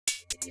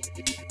So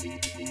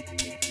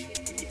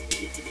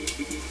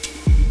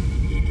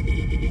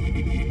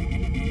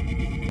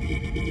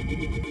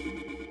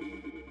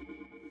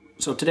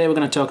today we're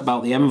going to talk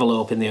about the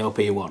envelope in the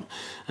OP-1.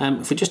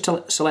 If we just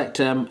select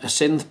a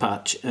synth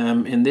patch,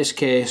 in this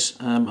case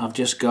I've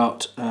just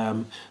got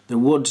the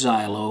wood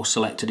xylo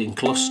selected in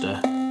cluster,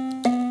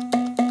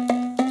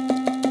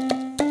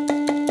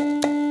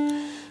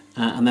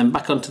 and then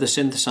back onto the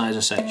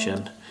synthesizer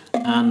section,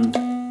 and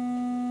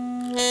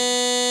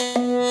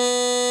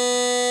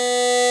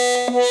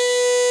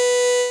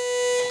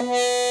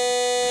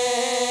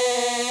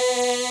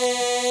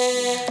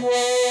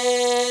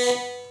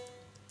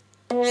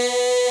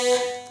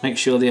make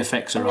sure the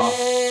effects are off.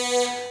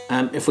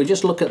 If we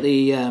just look at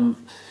the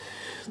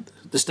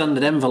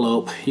standard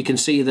envelope, you can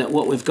see that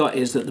what we've got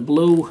is that the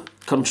blue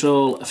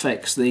control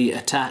affects the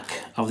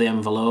attack of the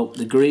envelope,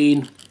 the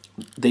green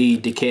the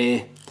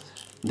decay,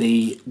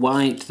 the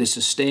white the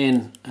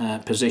sustain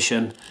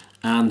position,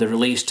 and the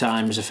release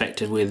time is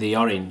affected with the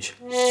orange.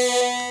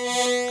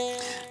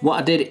 What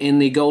I did in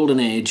the Golden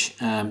Age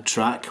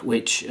track,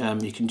 which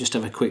you can just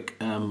have a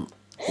quick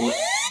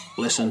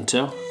listen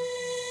to.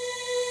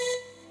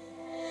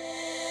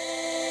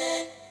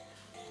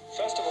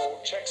 First of all,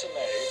 checks are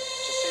made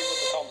to see that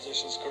the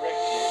composition is correctly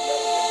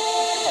leveled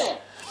in the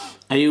computer.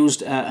 I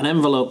used an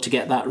envelope to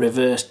get that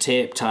reverse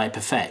tape type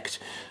effect.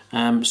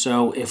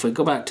 So if we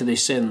go back to the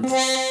synth,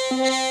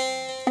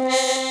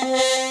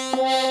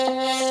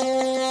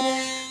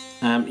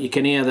 you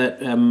can hear that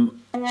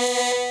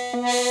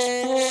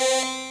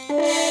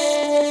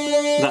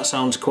that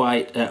sounds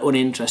quite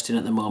uninteresting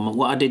at the moment.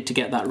 What I did to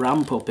get that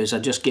ramp up is I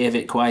just gave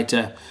it quite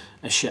a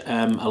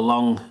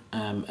long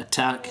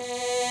attack.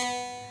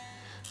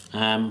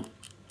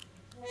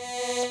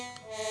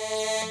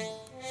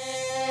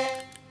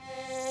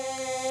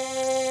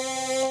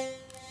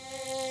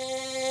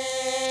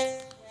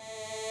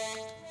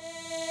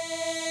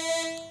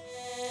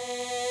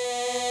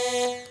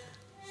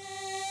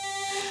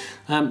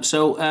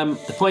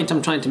 The point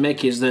I'm trying to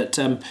make is that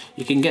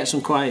you can get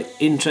some quite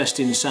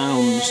interesting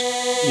sounds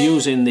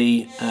using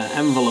the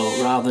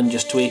envelope rather than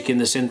just tweaking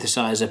the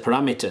synthesizer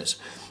parameters.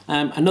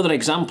 Another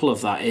example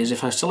of that is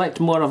if I select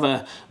more of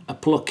a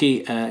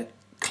plucky,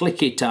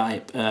 clicky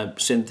type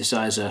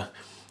synthesizer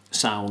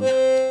sound.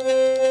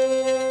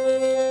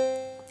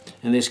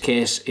 In this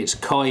case it's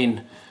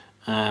coin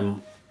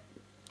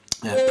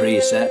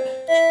preset.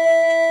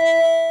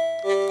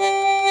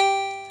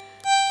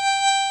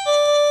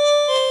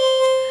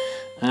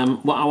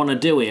 What I want to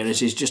do here is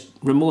just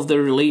remove the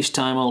release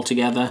time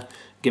altogether,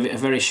 give it a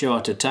very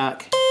short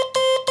attack.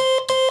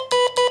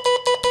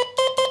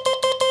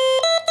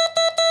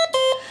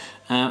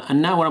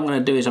 And now what I'm going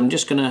to do is I'm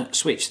just going to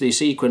switch the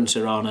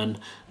sequencer on, and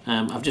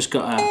I've just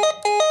got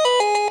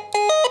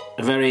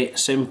a very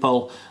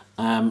simple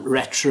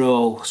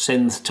retro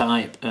synth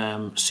type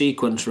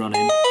sequence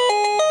running.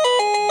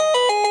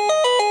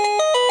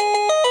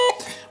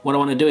 What I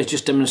want to do is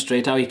just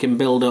demonstrate how you can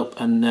build up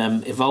and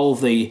evolve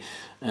the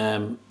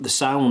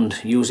sound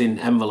using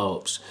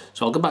envelopes.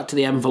 So I'll go back to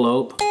the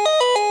envelope.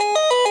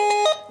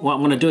 What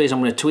I'm going to do is I'm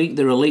going to tweak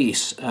the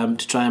release to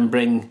try and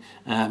bring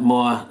a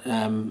more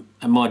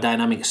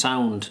dynamic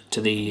sound to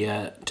the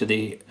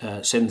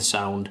synth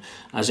sound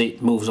as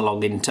it moves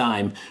along in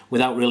time,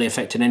 without really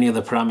affecting any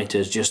other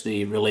parameters, just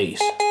the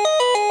release.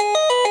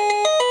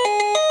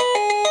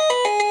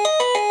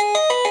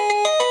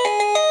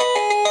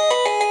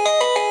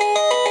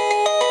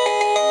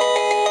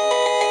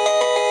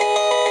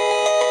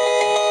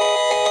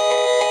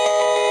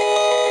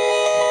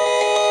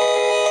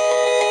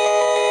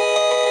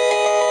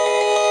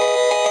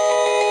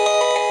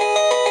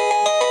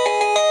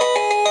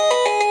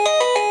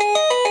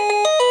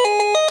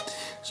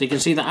 So you can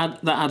see that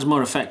adds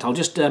more effect. I'll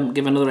just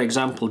give another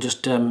example,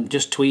 just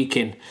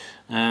tweaking,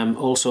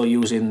 also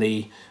using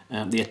the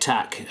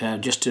attack,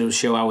 just to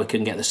show how we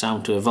can get the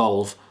sound to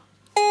evolve.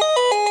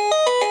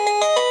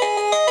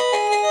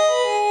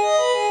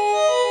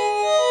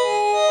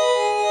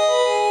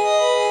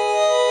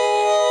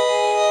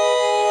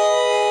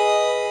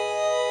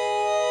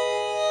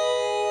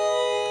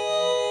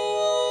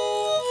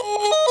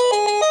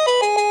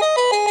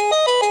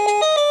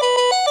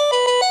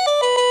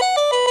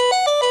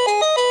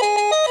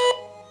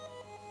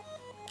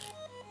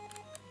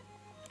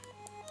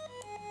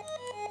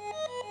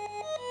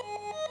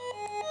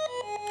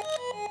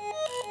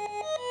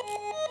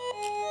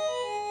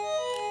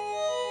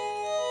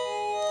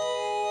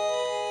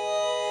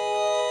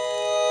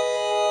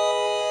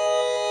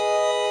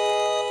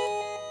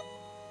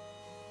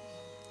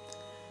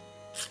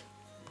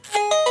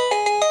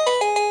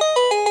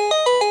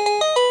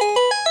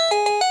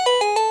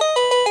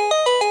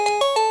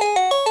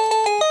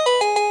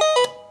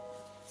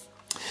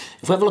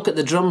 If we have a look at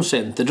the drum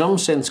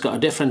synth's got a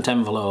different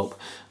envelope.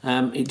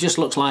 It just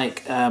looks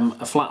like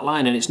a flat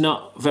line, and it's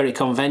not very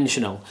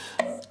conventional.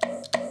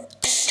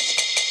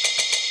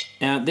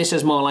 This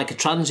is more like a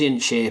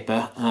transient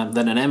shaper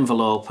than an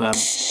envelope. What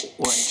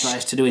it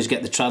tries to do is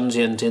get the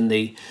transient in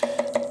the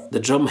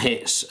drum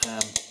hits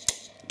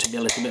to be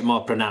a little bit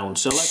more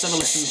pronounced. So let's have a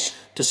listen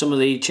to some of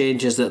the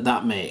changes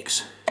that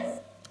makes.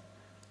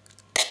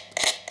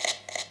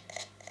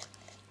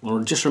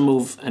 We'll just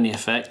remove any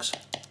effects.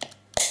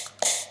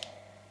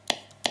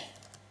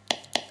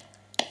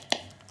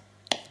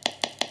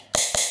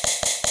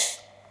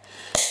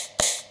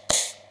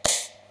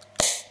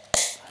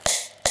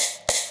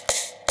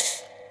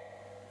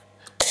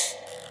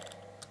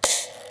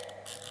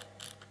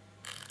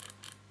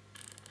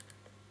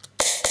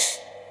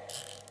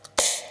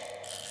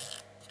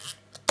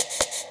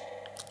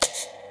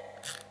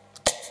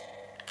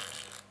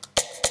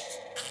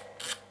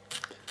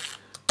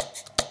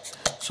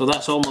 So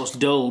that's almost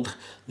dulled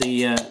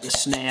the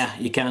snare.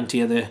 You can't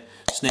hear the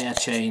snare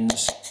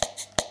chains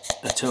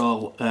at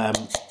all.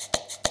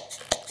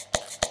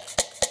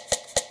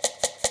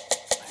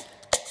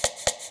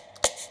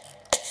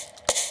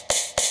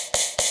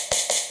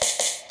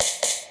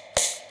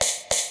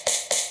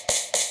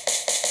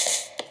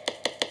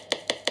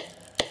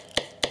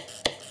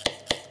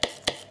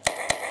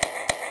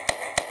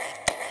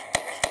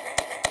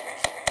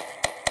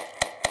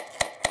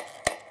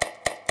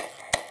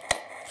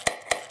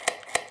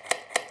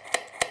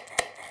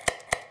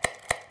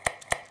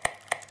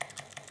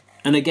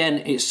 And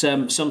again, it's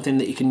something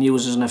that you can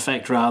use as an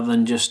effect rather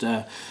than just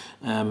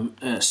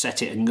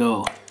set it and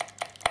go.